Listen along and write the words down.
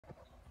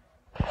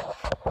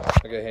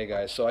Okay, hey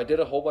guys. So I did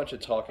a whole bunch of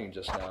talking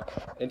just now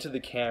into the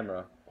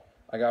camera.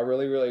 I got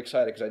really, really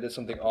excited because I did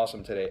something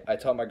awesome today.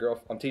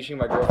 I'm teaching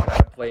my girlfriend how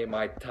to play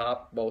my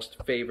top, most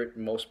favorite,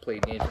 most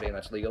played game today, and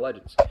that's League of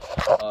Legends.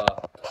 Uh,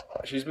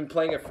 she's been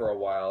playing it for a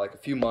while, like a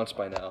few months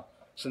by now.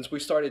 Since we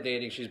started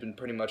dating, she's been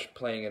pretty much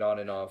playing it on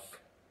and off.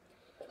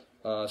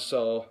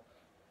 So,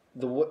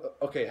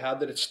 okay, how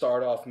did it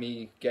start off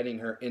me getting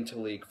her into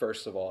League,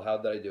 first of all? How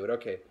did I do it?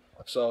 Okay,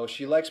 so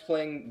she likes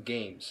playing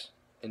games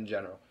in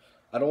general.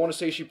 I don't want to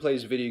say she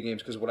plays video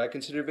games because what I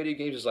consider video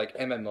games is like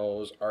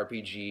MMOs,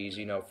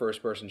 RPGs,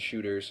 first-person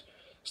shooters,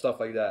 stuff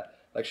like that.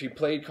 Like she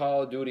played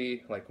Call of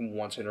Duty like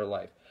once in her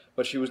life,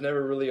 but she was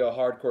never really a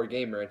hardcore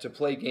gamer. And to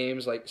play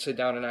games like sit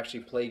down and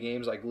actually play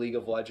games like League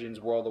of Legends,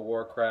 World of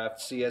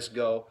Warcraft,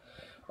 CS:GO,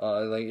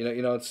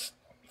 it's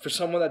for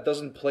someone that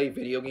doesn't play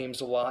video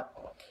games a lot,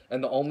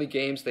 and the only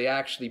games they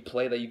actually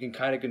play that you can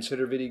kind of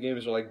consider video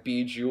games are like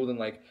Bejeweled and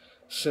like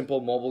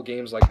simple mobile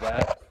games like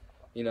that.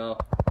 You know,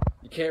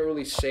 you can't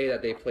really say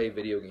that they play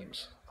video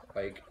games.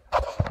 Like,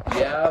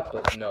 yeah,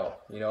 but no.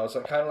 It's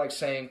like, kind of like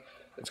saying,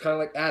 it's kind of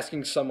like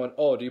asking someone,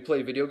 oh, do you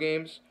play video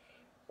games?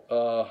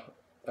 Uh,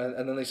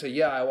 and then they say,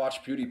 yeah, I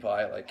watch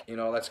PewDiePie. Like,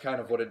 that's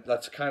kind of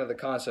that's kind of the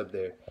concept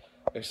there.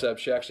 Except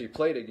she actually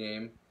played a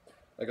game.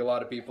 Like a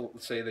lot of people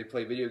say they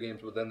play video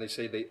games, but then they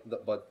say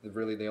but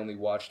really they only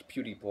watched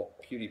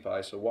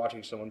PewDiePie. So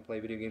watching someone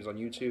play video games on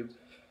YouTube,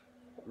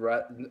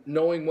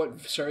 knowing what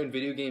certain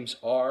video games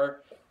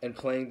are and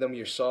playing them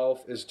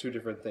yourself is two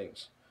different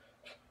things.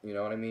 You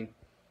know what I mean?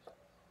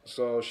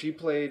 So she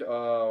played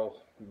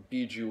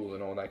Bejeweled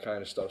and all that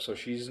kind of stuff. So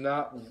she's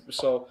not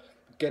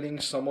getting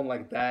someone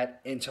like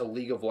that into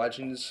League of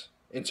Legends,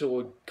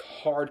 into a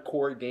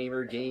hardcore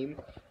gamer game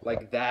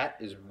like that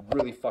is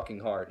really fucking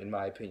hard in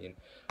my opinion.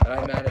 And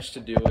I managed to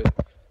do it,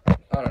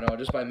 I don't know,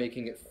 just by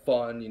making it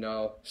fun,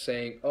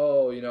 saying,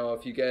 oh,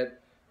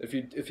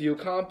 if you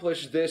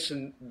accomplish this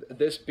and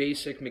this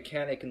basic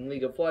mechanic in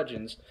League of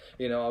Legends,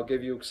 I'll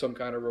give you some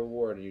kind of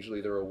reward. And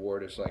usually the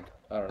reward is like,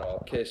 I don't know,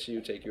 I'll kiss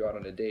you, take you out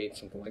on a date,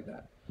 something like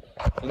that.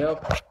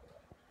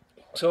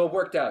 So it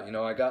worked out.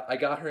 I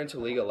got her into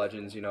League of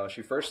Legends.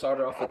 She first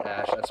started off with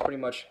Ashe. That's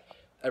pretty much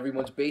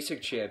everyone's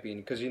basic champion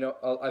because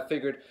I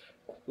figured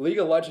League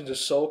of Legends is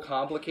so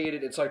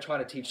complicated. It's like trying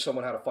to teach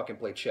someone how to fucking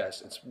play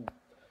chess. It's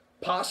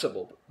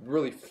possible, but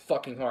really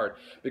fucking hard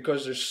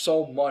because there's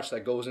so much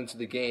that goes into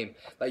the game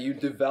that you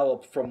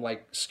develop from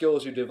like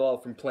skills you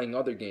develop from playing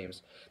other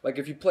games. Like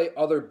if you play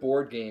other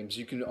board games,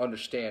 you can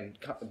understand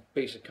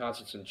basic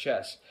concepts in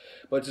chess.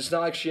 But it's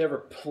not like she ever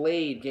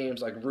played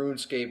games like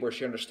RuneScape where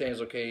she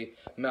understands, okay,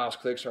 mouse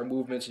clicks are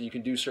movements and you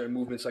can do certain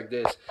movements like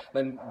this.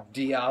 Then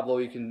Diablo,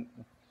 you can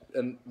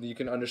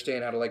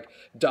understand how to like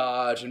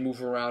dodge and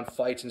move around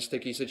fights in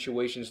sticky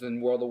situations. Then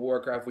World of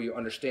Warcraft, where you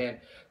understand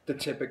the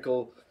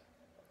typical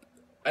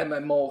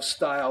MMO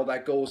style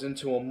that goes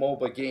into a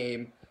MOBA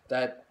game.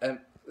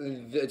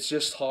 It's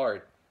just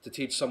hard to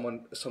teach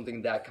someone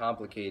something that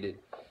complicated.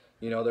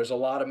 There's a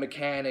lot of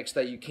mechanics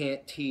that you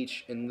can't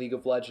teach in League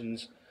of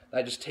Legends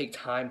that just take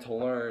time to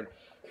learn.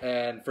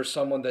 And for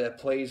someone that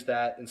plays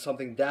that and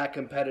something that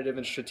competitive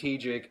and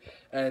strategic,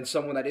 and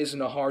someone that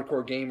isn't a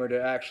hardcore gamer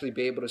to actually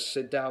be able to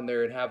sit down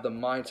there and have the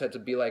mindset to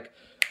be like,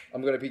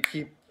 I'm gonna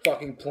keep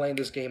fucking playing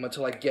this game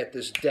until I get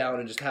this down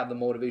and just have the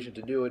motivation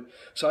to do it.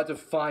 So I had to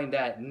find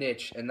that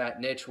niche, and that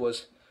niche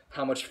was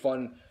how much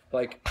fun,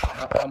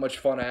 how much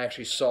fun I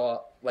actually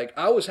saw. Like,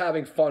 I was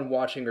having fun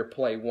watching her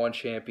play one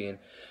champion.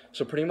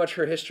 So pretty much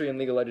her history in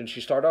League of Legends,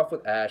 she started off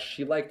with Ashe.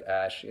 She liked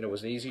Ashe. It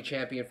was an easy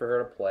champion for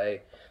her to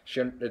play.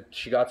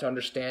 She got to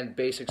understand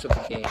basics of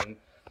the game.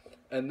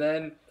 And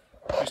then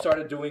she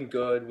started doing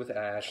good with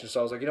Ashe. So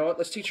I was like, you know what,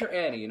 let's teach her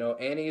Annie.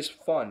 Annie is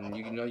fun.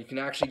 You can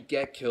actually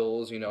get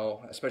kills,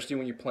 especially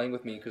when you're playing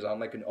with me because I'm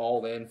like an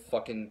all-in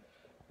fucking,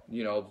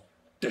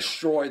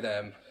 destroy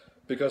them.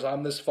 Because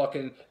I'm this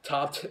fucking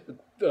top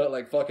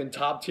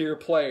tier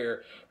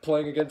player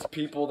playing against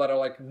people that are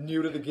like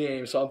new to the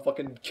game, so I'm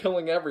fucking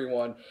killing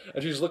everyone.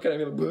 And she's looking at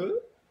me like,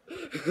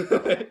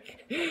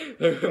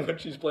 when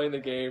she's playing the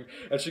game,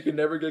 and she could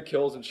never get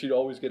kills, and she'd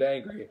always get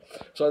angry.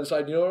 So I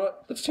decided, you know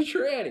what? Let's teach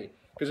her Annie.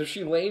 Because if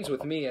she lanes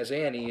with me as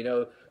Annie,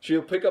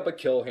 she'll pick up a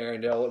kill here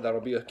and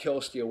that'll be a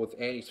kill steal with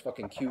Annie's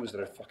fucking Qs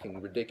that are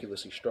fucking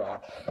ridiculously strong.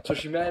 So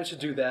she managed to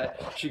do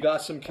that. She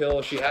got some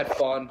kills. She had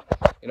fun.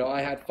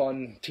 I had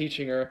fun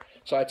teaching her.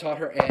 So I taught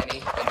her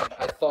Annie, and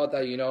I thought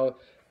that,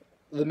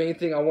 the main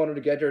thing I wanted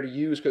to get her to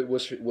use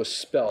was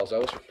spells. That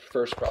was her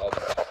first problem.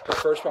 Her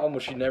first problem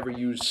was she never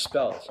used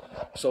spells.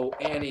 So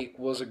Annie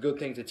was a good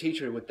thing to teach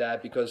her with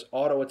that because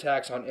auto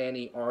attacks on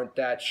Annie aren't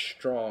that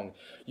strong.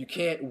 You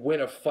can't win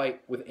a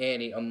fight with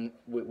Annie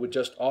with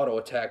just auto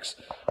attacks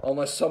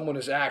unless someone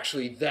is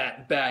actually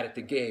that bad at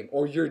the game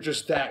or you're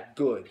just that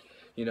good,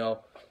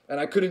 And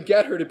I couldn't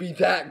get her to be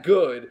that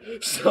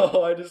good,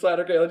 so I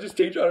decided, okay, let's just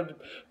teach her how to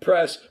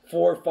press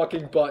 4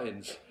 fucking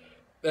buttons.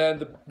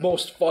 And the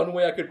most fun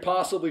way I could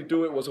possibly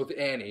do it was with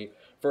Annie.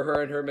 For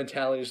her and her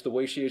mentality, just the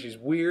way she is, she's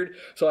weird.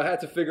 So I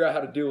had to figure out how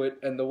to do it,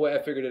 and the way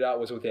I figured it out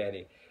was with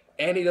Annie.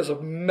 Annie does a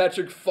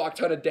metric fuck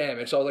ton of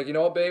damage. So I was like, you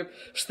know what, babe?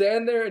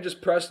 Stand there and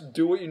just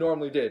do what you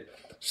normally did.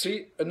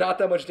 See, not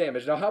that much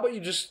damage. Now, how about you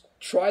just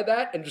try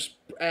that and just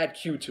add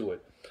Q to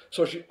it?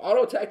 So she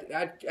auto-attacked,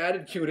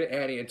 added Q to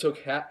Annie and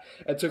took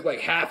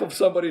like half of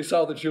somebody's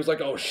health, and she was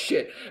like, oh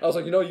shit. I was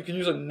like, you know, you can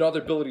use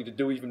another ability to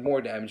do even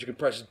more damage. You can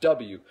press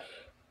W.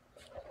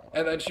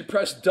 And then she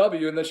pressed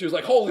W, and then she was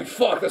like, holy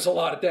fuck, that's a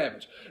lot of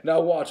damage.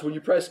 Now watch, when you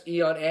press E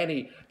on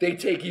Annie, they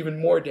take even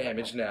more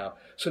damage now.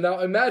 So now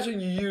imagine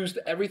you used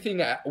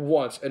everything at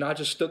once, and I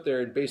just stood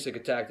there and basic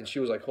attacked, and she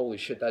was like, holy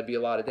shit, that'd be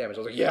a lot of damage. I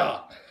was like, yeah,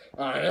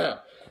 I know.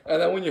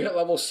 And then when you hit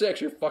level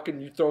 6, you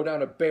throw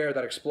down a bear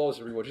that explodes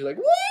everyone. She's like,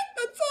 what?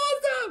 That's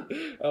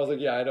awesome! I was like,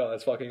 yeah, I know,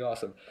 that's fucking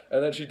awesome.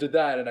 And then she did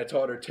that, and I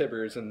taught her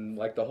Tibbers, and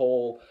like the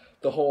whole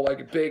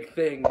like big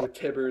thing with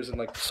Tibbers and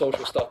like the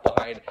social stuff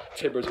behind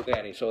Tibbers with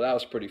Annie. So that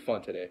was pretty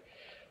fun today.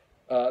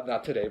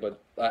 Not today,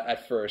 but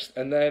at first.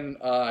 And then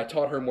I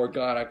taught her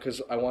Morgana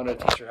because I wanted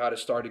to teach her how to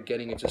start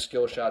getting into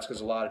skill shots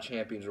because a lot of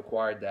champions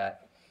required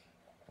that.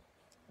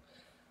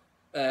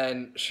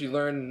 And she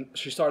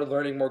started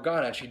learning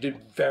Morgana, and she did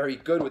very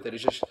good with it.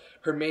 It's just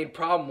her main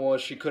problem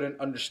was she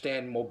couldn't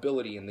understand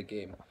mobility in the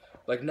game.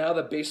 Like now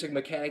the basic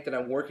mechanic that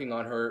I'm working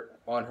on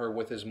her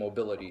with is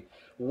mobility.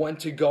 When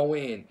to go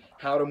in,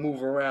 how to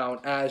move around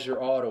as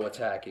you're auto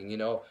attacking, you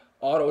know?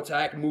 Auto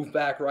attack, move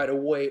back right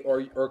away,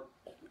 or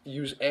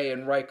use A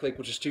and right click,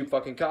 which is too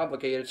fucking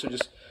complicated, so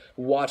just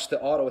watch the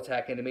auto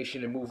attack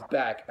animation and move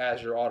back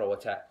as your auto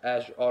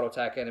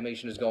attack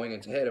animation is going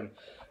in to hit him.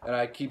 And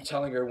I keep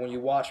telling her, when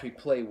you watch me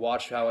play,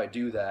 watch how I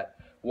do that.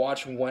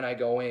 Watch when I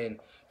go in.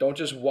 Don't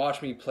just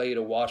watch me play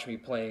to watch me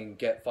play and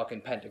get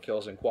fucking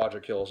pentakills and quadra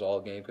kills all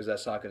game, because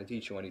that's not going to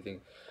teach you anything.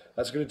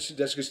 That's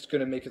just going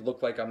to make it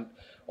look like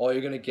all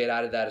you're going to get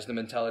out of that is the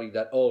mentality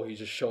that, oh, he's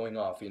just showing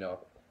off, you know.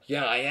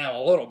 Yeah, I am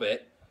a little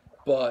bit,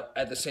 but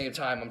at the same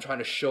time, I'm trying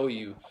to show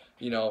you,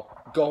 you know,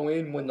 go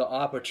in when the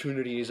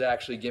opportunity is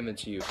actually given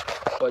to you.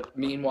 But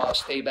meanwhile,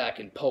 stay back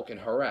and poke and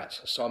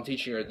harass. So I'm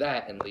teaching her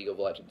that in League of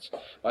Legends.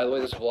 By the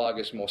way, this vlog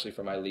is mostly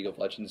for my League of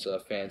Legends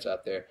fans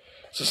out there.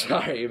 So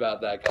sorry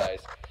about that, guys.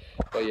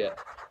 But yeah.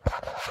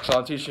 So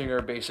I'm teaching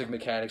her basic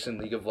mechanics in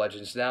League of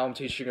Legends. Now I'm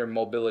teaching her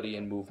mobility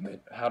and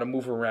movement. How to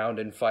move around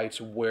in fights,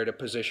 where to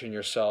position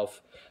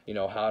yourself, you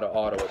know, how to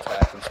auto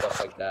attack and stuff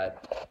like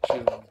that.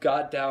 She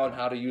got down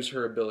how to use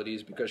her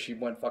abilities because she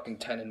went fucking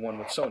 10-1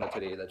 with Sona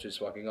today. That's just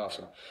fucking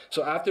awesome.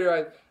 So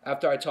after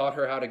I taught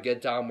her how to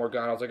get down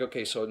Morgana, I was like,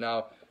 okay, so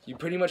now you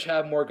pretty much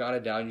have Morgana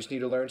down. You just need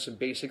to learn some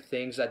basic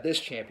things that this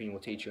champion will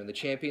teach you. And the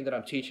champion that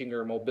I'm teaching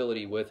her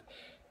mobility with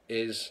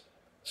is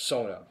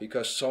Sona,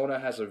 because Sona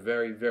has a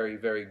very, very,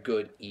 very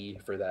good E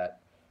for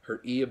that.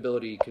 Her E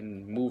ability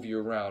can move you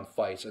around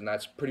fights, and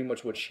that's pretty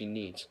much what she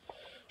needs.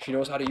 She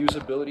knows how to use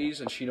abilities,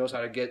 and she knows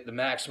how to get the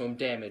maximum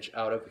damage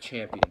out of a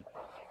champion.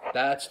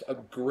 That's a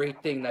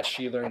great thing that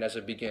she learned as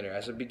a beginner.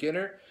 As a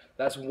beginner,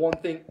 that's one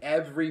thing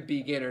every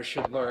beginner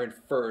should learn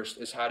first,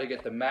 is how to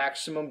get the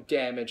maximum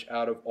damage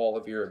out of all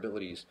of your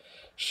abilities.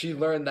 She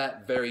learned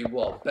that very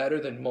well, better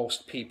than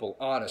most people,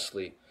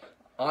 honestly.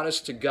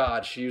 Honest to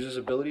God, she uses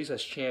abilities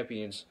as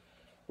champions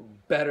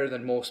better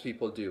than most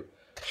people do.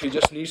 She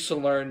just needs to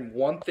learn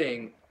one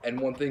thing and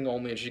one thing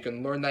only, and she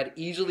can learn that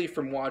easily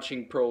from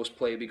watching pros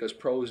play, because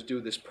pros do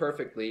this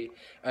perfectly,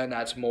 and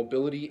that's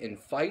mobility in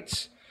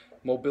fights,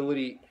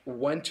 mobility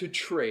when to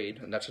trade,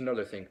 and that's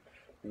another thing,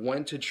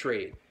 when to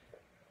trade.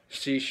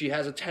 See, she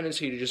has a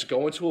tendency to just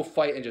go into a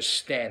fight and just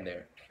stand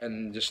there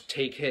and just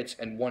take hits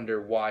and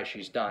wonder why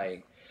she's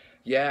dying.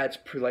 Yeah, it's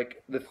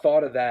like the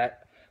thought of that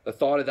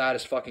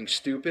is fucking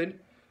stupid,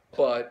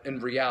 but in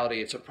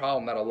reality, it's a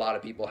problem that a lot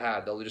of people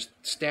have. They'll just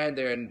stand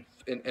there in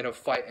a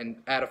fight and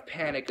out of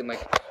panic and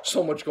like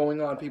so much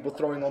going on, people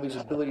throwing all these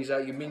abilities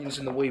at you, minions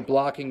in the way,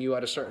 blocking you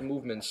out of certain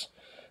movements.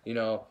 You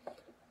know,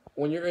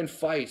 when you're in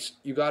fights,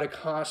 you got to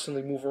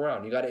constantly move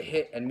around. You got to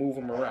hit and move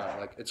them around.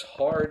 Like, it's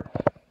hard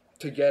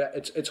to get.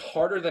 It's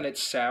harder than it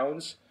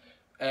sounds,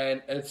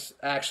 and it's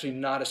actually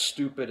not as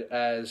stupid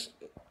as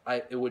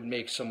it would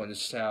make someone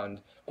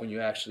sound when you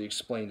actually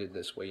explained it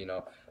this way, you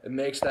know. It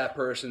makes that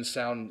person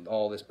sound,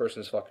 oh, this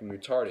person is fucking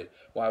retarded.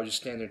 Why would you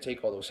stand there and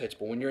take all those hits?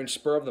 But when you're in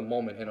spur of the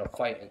moment in a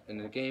fight,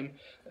 in a game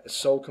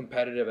so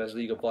competitive as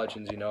League of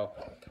Legends, you know,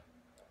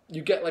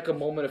 you get like a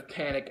moment of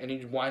panic and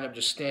you wind up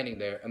just standing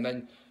there, and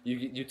then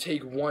you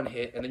take one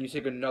hit, and then you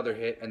take another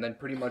hit, and then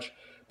pretty much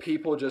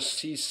people just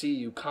CC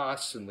you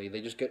constantly. They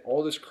just get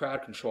all this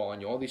crowd control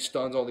on you, all these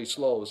stuns, all these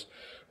slows,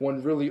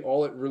 when really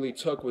all it really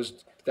took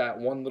was that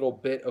one little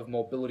bit of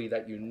mobility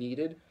that you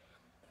needed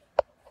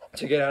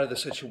to get out of the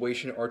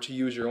situation or to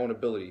use your own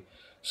ability.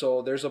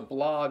 So there's a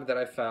blog that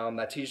I found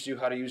that teaches you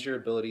how to use your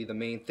ability. The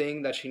main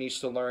thing that she needs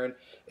to learn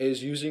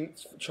is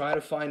try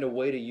to find a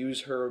way to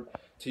use her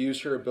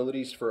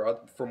abilities for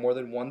more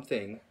than one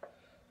thing.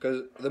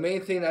 Because the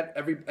main thing that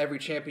every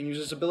champion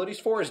uses abilities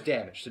for is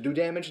damage. To do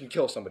damage and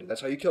kill somebody.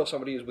 That's how you kill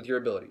somebody, is with your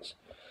abilities.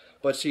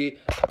 But see,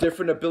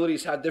 different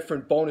abilities have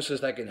different bonuses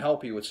that can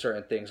help you with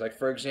certain things. Like,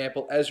 for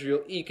example,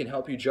 Ezreal E can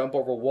help you jump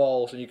over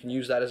walls, and you can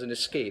use that as an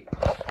escape.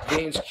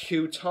 Vayne's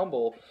Q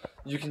Tumble,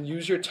 you can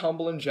use your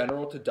tumble in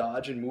general to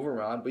dodge and move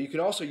around, but you can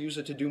also use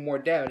it to do more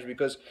damage,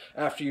 because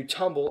after you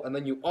tumble and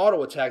then you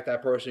auto attack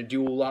that person,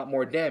 do a lot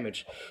more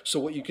damage. So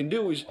what you can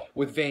do is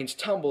with Vayne's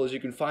Tumble is you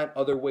can find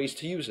other ways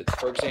to use it.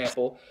 For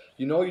example,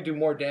 you know you do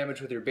more damage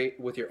with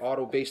your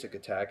auto basic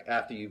attack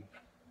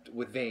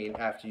with Vayne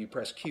after you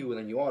press Q and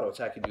then you auto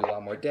attack and do a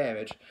lot more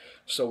damage.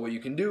 So what you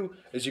can do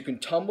is you can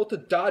tumble to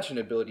dodge an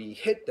ability,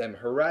 hit them,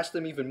 harass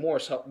them even more,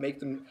 so make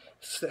them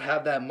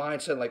have that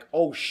mindset like,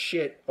 oh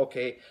shit,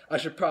 okay, I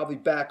should probably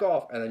back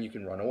off, and then you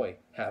can run away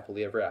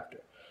happily ever after.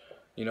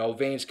 You know,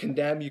 Vayne's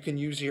Condemn, you can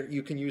use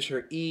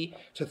her E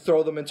to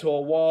throw them into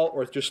a wall,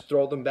 or just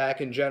throw them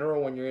back in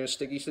general when you're in a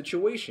sticky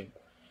situation.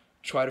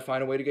 Try to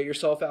find a way to get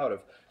yourself out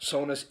of.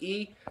 Sona's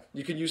E,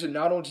 you can use it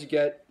not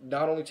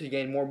only to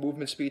gain more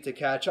movement speed to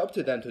catch up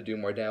to them to do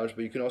more damage,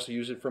 but you can also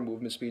use it for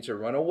movement speed to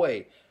run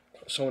away.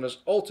 Sona's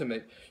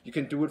Ultimate, you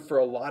can do it for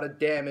a lot of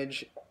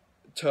damage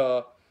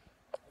to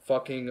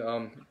fucking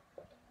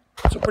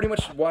so pretty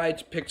much why I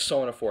picked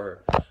Sona for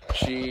her.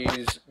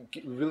 She's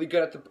really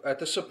good at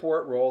the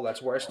support role.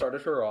 That's where I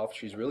started her off.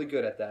 She's really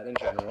good at that in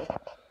general.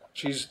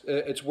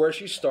 It's where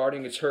she's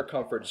starting. It's her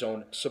comfort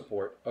zone,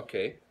 support.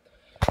 Okay.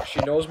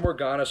 She knows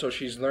Morgana, so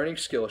she's learning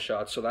skill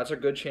shots. So that's a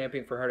good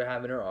champion for her to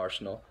have in her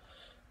arsenal.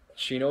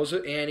 She knows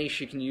Annie.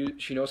 She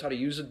knows how to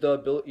use the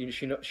ability.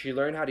 She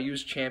learned how to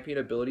use champion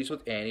abilities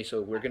with Annie.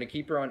 So we're gonna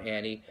keep her on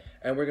Annie,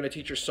 and we're gonna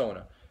teach her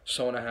Sona.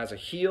 Sona has a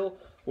heal,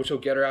 which will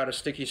get her out of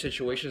sticky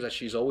situations that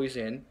she's always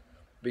in,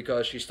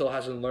 because she still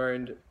hasn't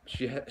learned.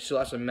 She still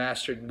hasn't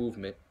mastered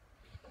movement.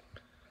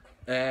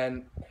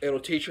 And it'll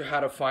teach her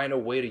how to find a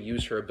way to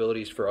use her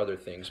abilities for other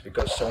things,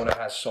 because Sona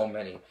has so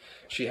many.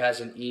 She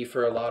has an E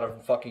for a lot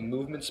of fucking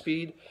movement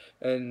speed,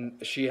 and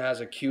she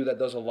has a Q that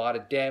does a lot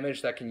of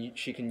damage that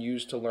she can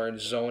use to learn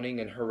zoning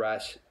and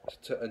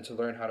to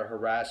learn how to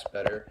harass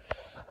better,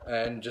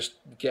 and just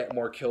get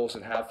more kills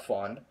and have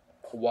fun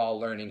while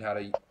learning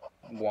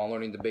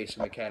the basic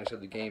mechanics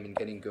of the game and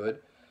getting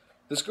good.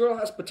 This girl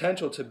has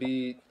potential to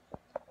be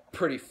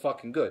pretty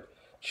fucking good.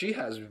 She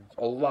has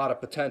a lot of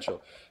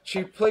potential.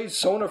 She played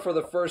Sona for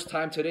the first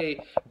time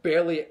today,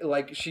 barely,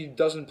 like, she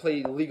doesn't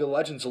play League of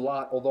Legends a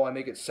lot, although I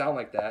make it sound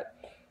like that.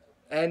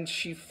 And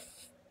she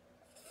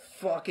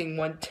fucking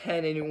went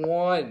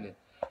 10-1.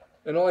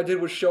 And all I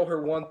did was show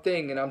her one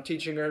thing, and I'm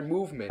teaching her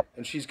movement,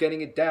 and she's getting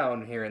it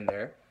down here and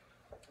there.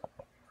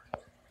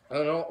 I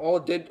don't know, all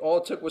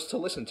it took was to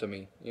listen to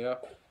me, you know?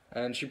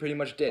 And she pretty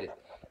much did it.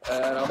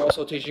 And I'm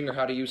also teaching her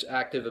how to use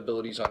active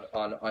abilities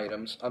on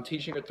items. I'm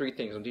teaching her 3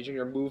 things. I'm teaching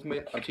her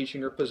movement. I'm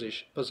teaching her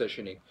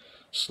positioning,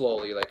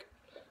 slowly. Like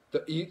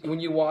when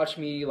you watch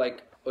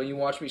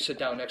me sit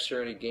down next to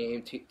her in a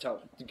game,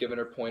 giving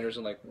her pointers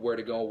and like where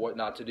to go and what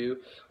not to do.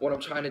 What I'm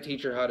trying to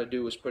teach her how to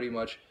do is pretty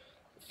much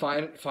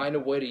find a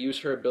way to use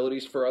her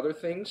abilities for other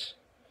things,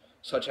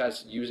 such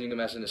as using them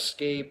as an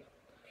escape,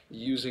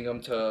 using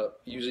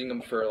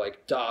them for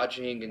like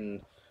dodging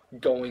and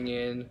going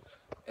in,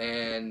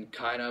 and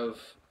kind of,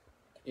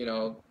 you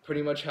know,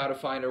 pretty much how to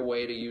find her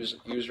way to use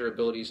her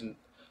abilities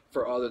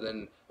for other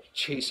than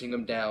chasing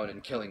them down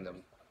and killing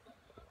them.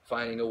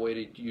 Finding a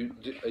way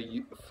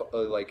to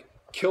like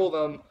kill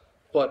them,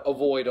 but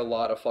avoid a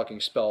lot of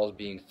fucking spells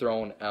being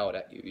thrown out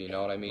at you. You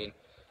know what I mean?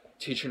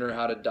 Teaching her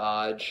how to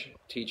dodge,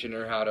 teaching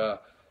her how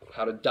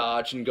to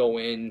dodge and go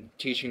in,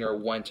 teaching her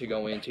when to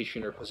go in,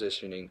 teaching her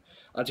positioning.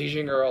 I'm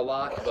teaching her a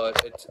lot,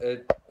 but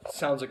it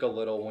sounds like a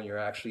little when you're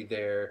actually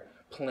there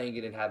playing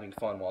it and having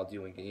fun while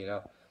doing it, you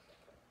know?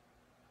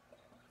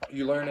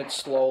 You learn it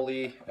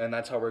slowly, and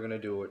that's how we're gonna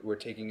do it. We're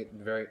taking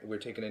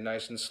it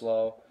nice and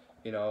slow,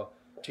 you know,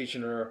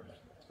 teaching her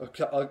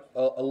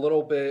a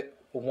little bit,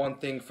 one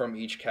thing from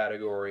each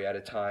category at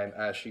a time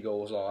as she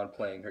goes on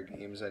playing her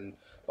games. And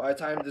by the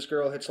time this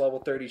girl hits level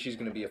 30, she's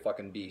gonna be a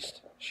fucking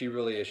beast. She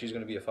really is. She's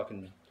gonna be a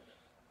fucking,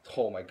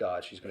 oh my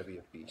god, she's gonna be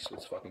a beast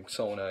with fucking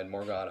Sona and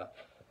Morgana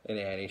and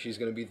Annie. She's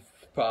gonna be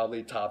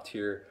probably top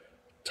tier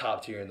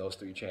in those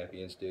 3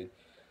 champions, dude.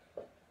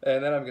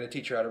 And then I'm gonna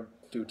teach her how to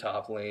do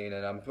top lane,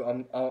 and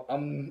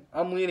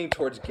I'm leaning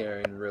towards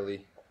Garen,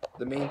 really.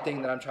 The main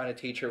thing that I'm trying to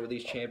teach her with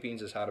these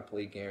champions is how to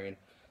play Garen.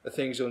 The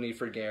things you'll need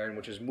for Garen,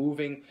 which is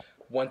moving,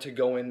 when to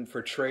go in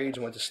for trades,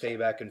 when to stay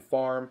back and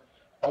farm.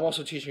 I'm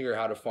also teaching her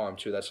how to farm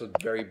too. That's a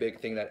very big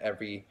thing that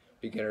every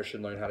beginner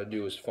should learn how to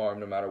do, is farm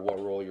no matter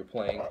what role you're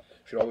playing. You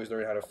should always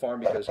learn how to farm,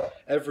 because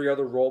every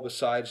other role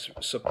besides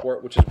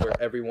support, which is where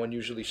everyone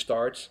usually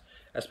starts,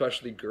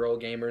 especially girl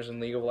gamers in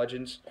League of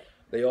Legends,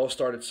 they all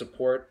start at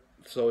support.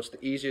 So it's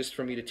the easiest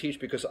for me to teach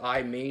because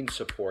I main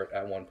support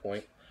at one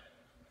point.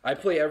 I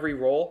play every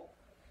role,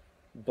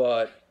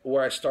 but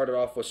where I started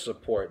off was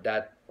support.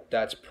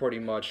 That's pretty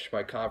much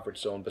my comfort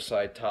zone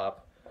beside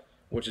top,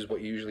 which is what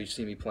you usually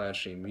see me play on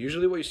stream.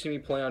 Usually what you see me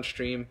play on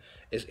stream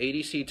is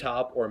ADC,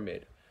 top, or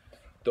mid.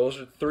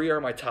 Those 3 are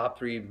my top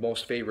 3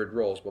 most favorite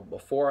roles. But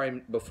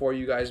before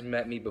you guys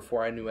met me,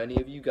 before I knew any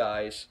of you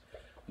guys,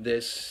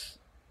 this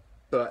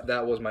but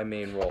that was my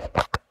main role.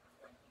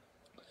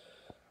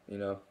 You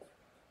know.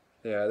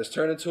 Yeah, this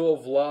turned into a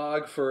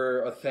vlog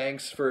for a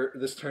thanks for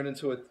this turned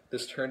into a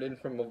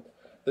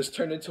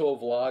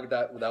vlog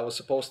that was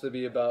supposed to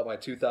be about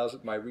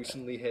my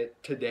recently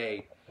hit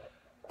today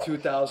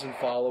 2,000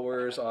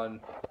 followers on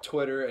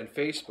Twitter and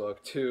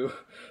Facebook to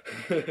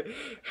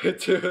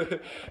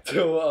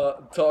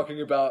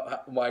talking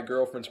about my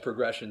girlfriend's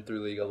progression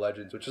through League of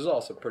Legends, which is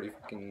also pretty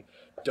fucking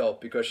dope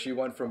because she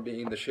went from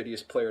being the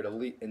shittiest player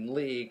in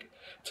League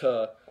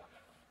to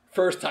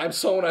first time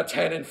Sona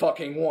 10 and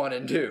fucking 1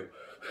 and 2.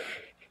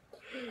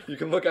 You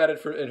can look at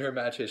it in her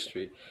match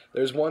history.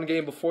 There's one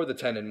game before the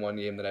 10 and 1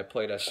 game that I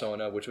played as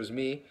Sona, which was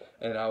me,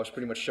 and I was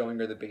pretty much showing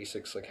her the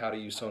basics, like how to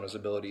use Sona's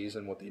abilities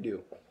and what they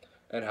do,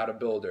 and how to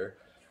build her.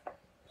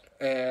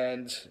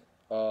 And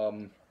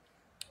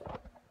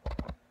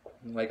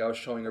like I was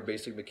showing her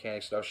basic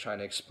mechanics that I was trying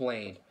to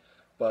explain,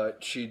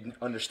 but she'd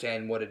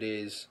understand what it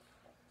is.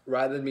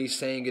 Rather than me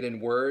saying it in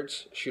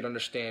words, she'd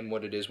understand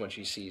what it is when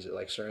she sees it,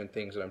 like certain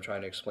things that I'm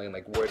trying to explain,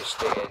 like where to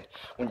stand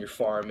when you're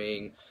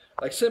farming,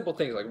 like simple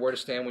things like where to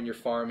stand when you're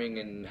farming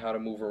and how to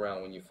move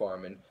around when you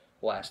farm and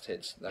last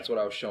hits. That's what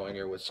I was showing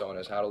her with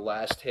Sona's, how to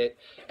last hit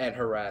and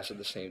harass at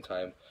the same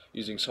time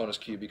using Sona's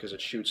Q because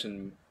it shoots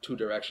in 2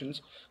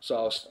 directions. So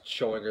I was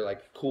showing her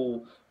like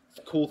cool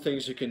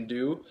things you can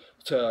do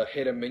to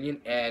hit a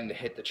minion and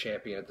hit the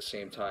champion at the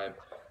same time.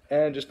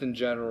 And just in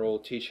general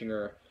teaching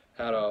her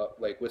how to,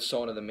 like with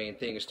Sona, the main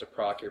thing is to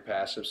proc your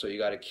passive, so you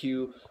got to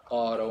Q,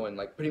 auto, and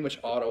like pretty much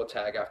auto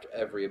attack after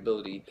every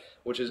ability,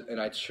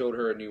 and I showed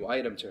her a new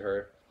item to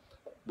her,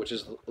 which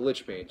is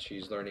Lich Bane.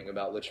 She's learning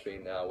about Lich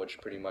Bane now, which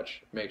pretty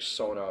much makes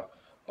Sona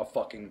a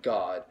fucking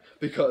god,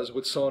 because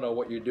with Sona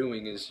what you're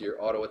doing is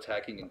you're auto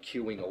attacking and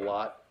Qing a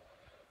lot.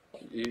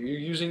 You're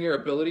using your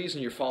abilities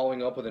and you're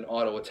following up with an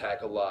auto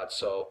attack a lot,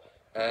 so,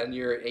 and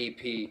your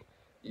AP,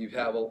 you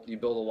build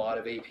a lot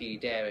of AP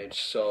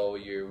damage, so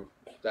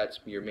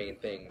that's your main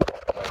thing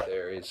right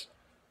there is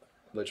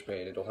Lich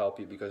Bane. It'll help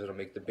you because it'll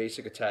make the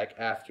basic attack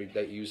after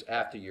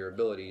your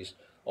abilities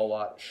a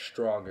lot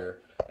stronger,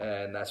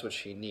 and that's what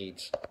she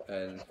needs.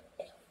 And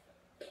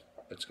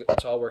it's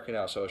all working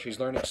out. So she's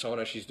learning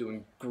Sona. She's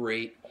doing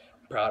great.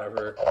 I'm proud of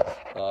her.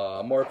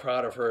 I'm more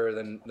proud of her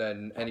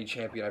than any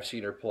champion I've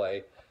seen her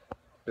play.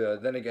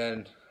 But then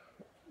again,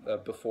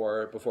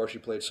 before she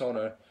played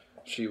Sona,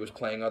 she was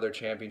playing other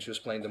champions. She was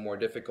playing the more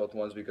difficult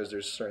ones because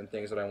there's certain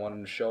things that I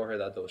wanted to show her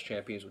that those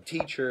champions would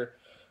teach her.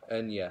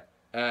 And yeah,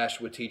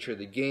 Ashe would teach her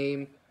the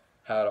game,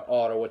 how to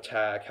auto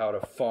attack, how to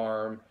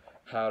farm,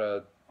 how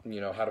to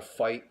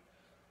fight.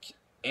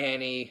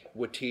 Annie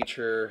would teach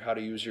her how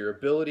to use your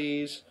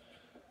abilities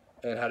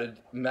and how to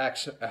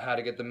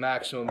get the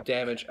maximum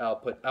damage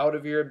output out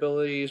of your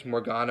abilities.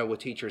 Morgana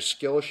would teach her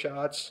skill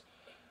shots.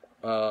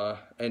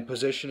 And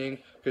positioning,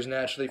 because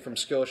naturally from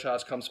skill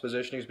shots comes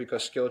positionings,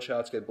 because skill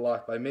shots get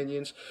blocked by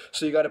minions,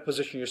 so you got to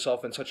position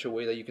yourself in such a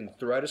way that you can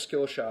thread a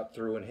skill shot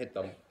through and hit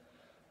them.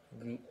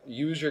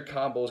 Use your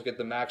combos, get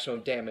the maximum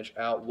damage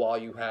out while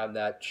you have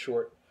that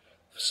short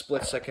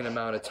split-second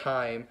amount of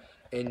time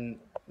in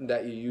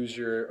that you use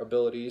your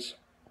abilities,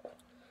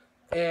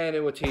 and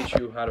it will teach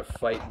you how to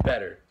fight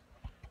better.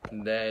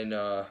 And then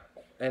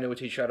and it will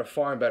teach you how to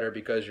farm better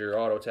because your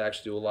auto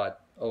attacks do a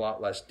lot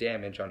less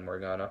damage on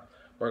Morgana.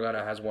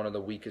 Morgana has one of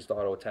the weakest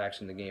auto attacks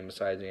in the game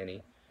besides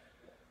Annie.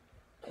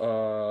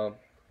 And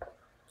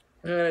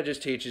it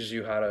just teaches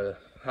you how to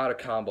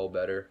combo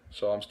better.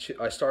 So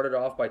I started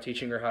off by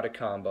teaching her how to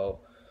combo.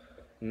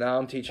 Now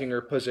I'm teaching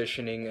her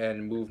positioning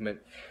and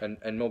movement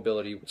and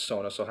mobility with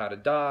Sona. So how to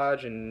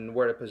dodge and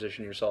where to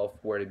position yourself,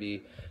 where to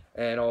be,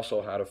 and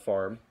also how to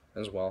farm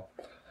as well.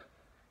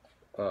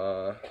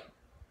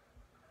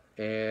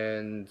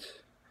 And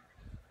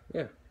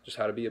yeah, just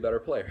how to be a better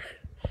player.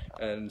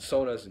 And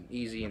Sona's an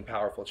easy and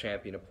powerful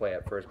champion to play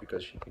at first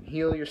because she can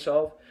heal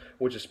yourself,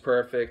 which is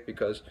perfect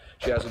because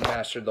she hasn't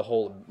mastered the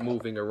whole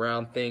moving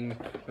around thing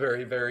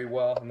very, very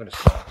well. I'm going to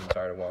stop. I'm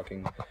tired of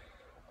walking.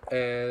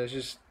 And it's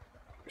just,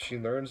 she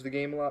learns the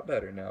game a lot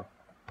better now.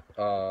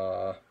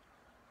 So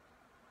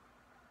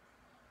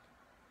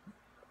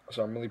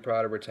I'm really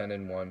proud of her 10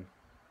 and 1.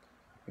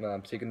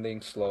 I'm taking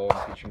things slow.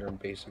 I'm teaching her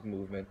basic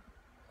movement.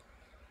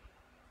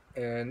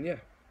 And yeah,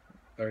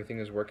 everything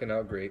is working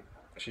out great.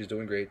 She's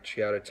doing great. She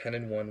had a 10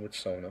 and 1 with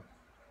Sona.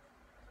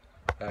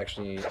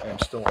 Actually, I'm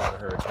still on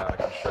her account. I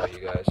can show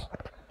you guys.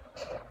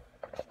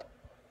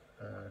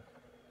 I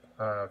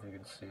don't know if you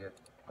can see it.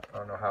 I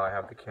don't know how I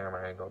have the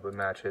camera angle, but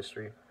match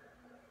history.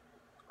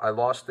 I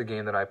lost the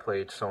game that I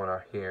played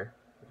Sona here.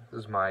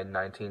 This is my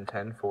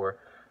 19-10-4,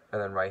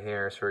 and then right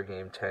here is her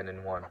game 10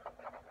 and 1.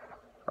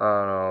 I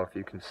don't know if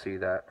you can see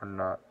that or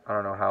not. I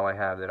don't know how I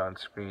have it on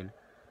screen,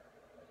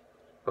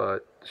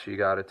 but she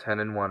got a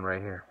 10 and 1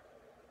 right here.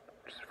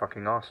 Which is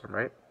fucking awesome,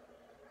 right?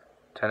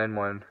 10 and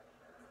 1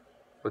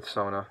 with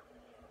Sona.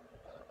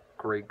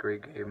 Great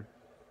game.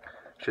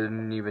 She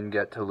didn't even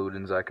get to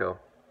Luden's Echo.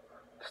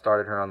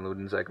 Started her on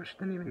Luden's Echo. She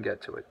didn't even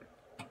get to it.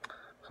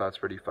 So that's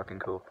pretty fucking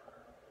cool.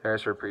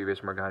 There's her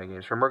previous Morgana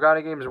games. Her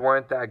Morgana games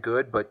weren't that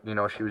good, but, you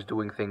know, she was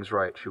doing things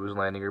right. She was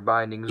landing her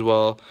bindings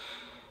well,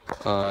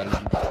 and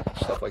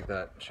stuff like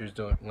that. She was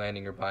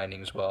landing her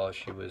bindings well.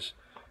 She was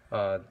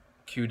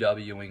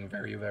QWing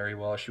very, very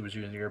well. She was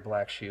using her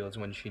black shields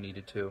when she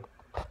needed to.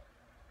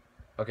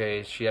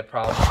 Okay, she had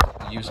problems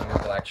using her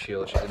black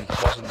shield. She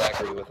wasn't that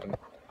great with them.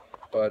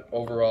 But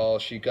overall,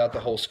 she got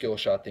the whole skill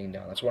shot thing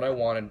down. That's what I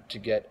wanted to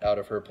get out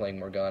of her playing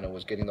Morgana,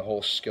 was getting the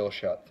whole skill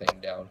shot thing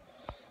down.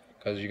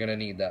 Because you're going to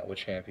need that with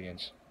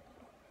champions.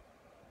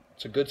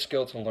 It's a good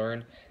skill to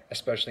learn,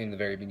 especially in the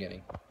very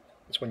beginning.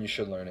 That's when you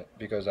should learn it,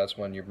 because that's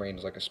when your brain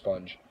is like a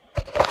sponge.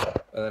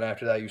 And then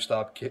after that, you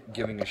stop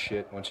giving a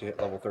shit. Once you hit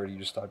level 30, you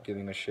just stop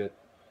giving a shit.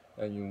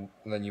 And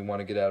then you want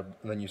to get out,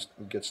 and then you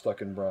get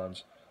stuck in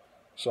bronze.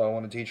 So I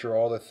want to teach her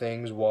all the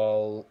things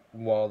while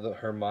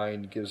her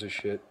mind gives a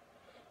shit.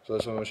 So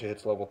this one, when she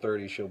hits level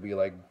 30, she'll be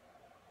like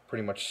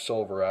pretty much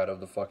silver out of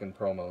the fucking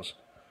promos.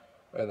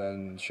 And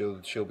then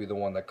she'll be the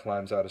one that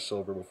climbs out of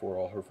silver before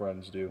all her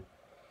friends do.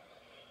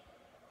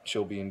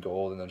 She'll be in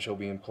gold, and then she'll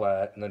be in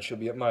plat, and then she'll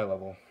be at my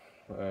level.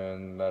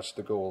 And that's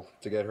the goal,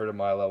 to get her to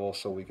my level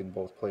so we can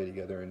both play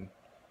together and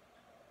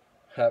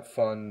have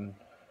fun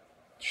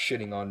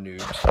shitting on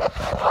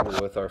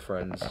noobs with our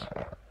friends.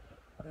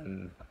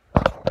 And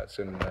that's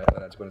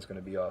when it's going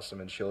to be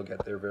awesome, and she'll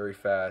get there very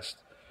fast.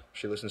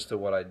 She listens to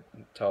what I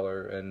tell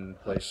her and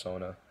plays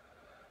Sona.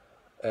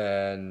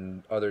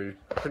 And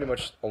pretty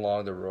much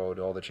along the road,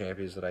 all the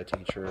champions that I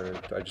teach her,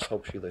 I just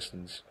hope she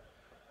listens,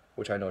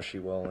 which I know she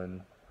will,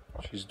 and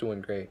she's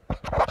doing great.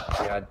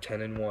 She had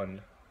 10-1.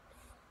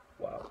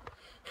 Wow.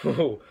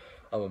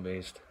 I'm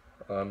amazed.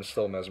 I'm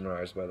still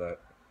mesmerized by that.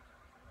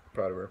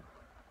 Proud of her.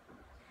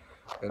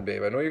 And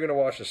babe, I know you're going to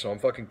watch this, so I'm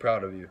fucking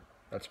proud of you.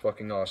 That's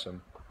fucking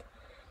awesome.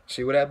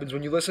 See what happens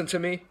when you listen to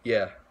me?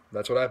 Yeah,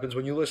 that's what happens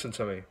when you listen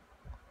to me.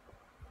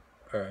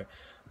 Alright,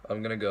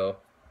 I'm gonna go.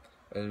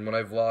 And when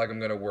I vlog, I'm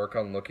gonna work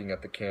on looking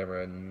at the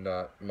camera and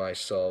not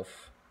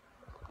myself.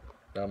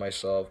 Not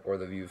myself or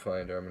the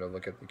viewfinder. I'm gonna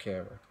look at the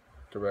camera.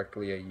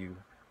 Directly at you.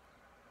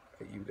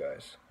 At you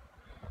guys.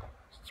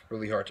 It's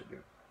really hard to do.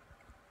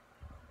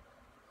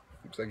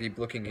 Because I keep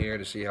looking here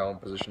to see how I'm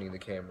positioning the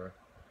camera.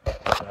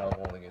 And how I'm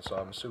holding it. So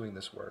I'm assuming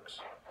this works.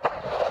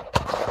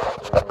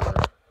 Or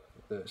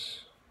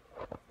this.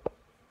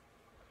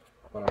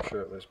 When I'm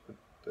shirtless, but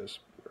this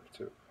would work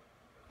too.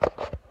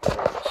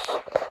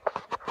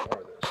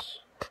 Or this.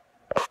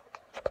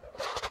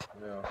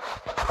 No.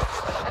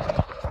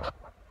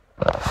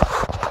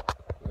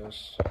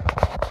 This.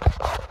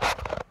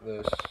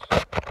 This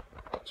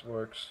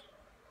works.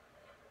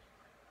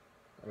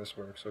 This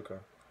works, okay.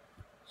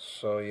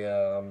 So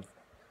yeah,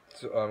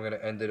 I'm gonna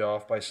end it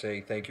off by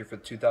saying thank you for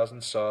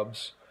 2,000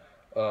 subs.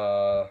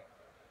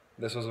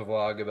 This was a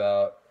vlog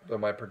about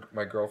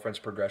my girlfriend's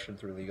progression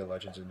through League of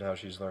Legends and how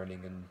she's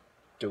learning and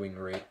doing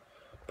great.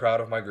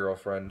 Proud of my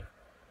girlfriend.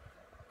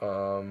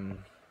 Think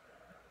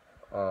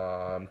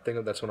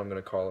that's what I'm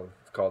gonna call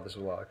this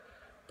vlog.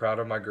 Proud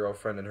of my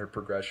girlfriend and her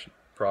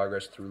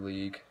progress through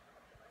League.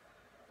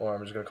 Or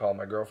I'm just gonna call it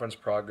my girlfriend's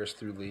progress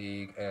through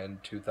League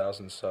and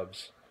 2,000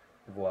 subs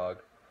vlog.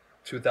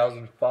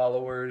 2,000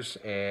 followers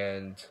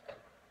and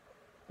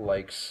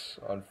likes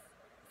on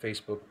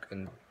Facebook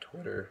and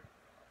Twitter.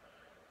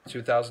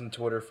 2,000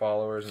 Twitter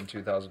followers and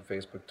 2,000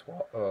 Facebook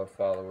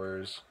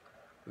followers.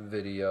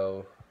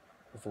 Video,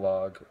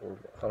 vlog, or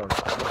I don't know.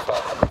 I'm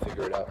gonna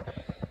figure it out.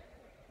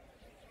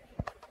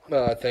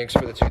 Thanks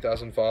for the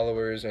 2,000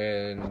 followers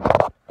and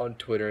on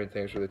Twitter, and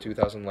thanks for the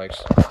 2,000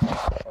 likes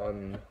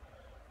on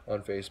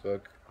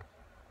Facebook.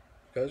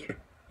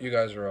 You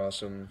guys are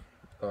awesome.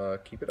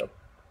 Keep it up.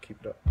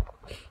 Keep it up.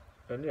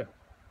 And yeah.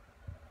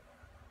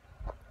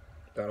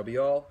 That'll be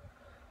all.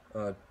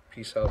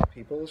 Peace out,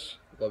 peoples.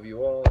 Love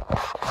you all.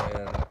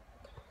 And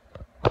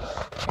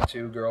you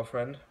too,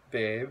 girlfriend,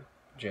 babe,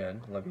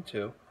 Jen. Love you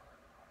too.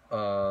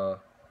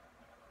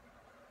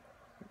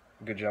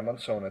 Good job on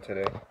Sona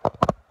today.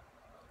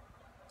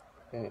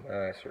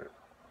 Nice.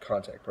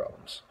 Contact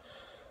problems.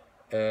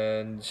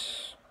 And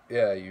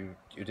yeah, you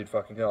did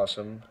fucking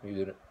awesome.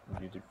 You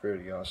did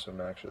pretty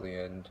awesome actually.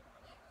 And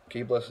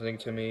keep listening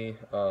to me.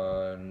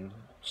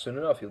 Soon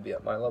enough, you'll be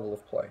at my level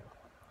of play.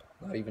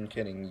 Not even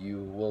kidding.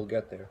 You will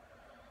get there.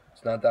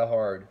 It's not that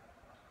hard.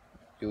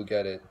 You'll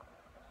get it.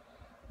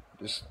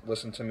 Just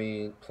listen to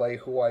me. Play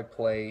who I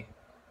play.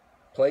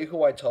 Play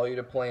who I tell you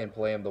to play, and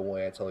play him the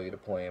way I tell you to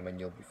play him, and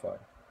you'll be fine.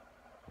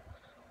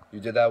 You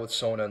did that with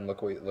Sona, and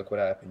look what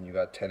happened. You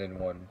got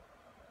 10-1.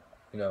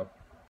 You know.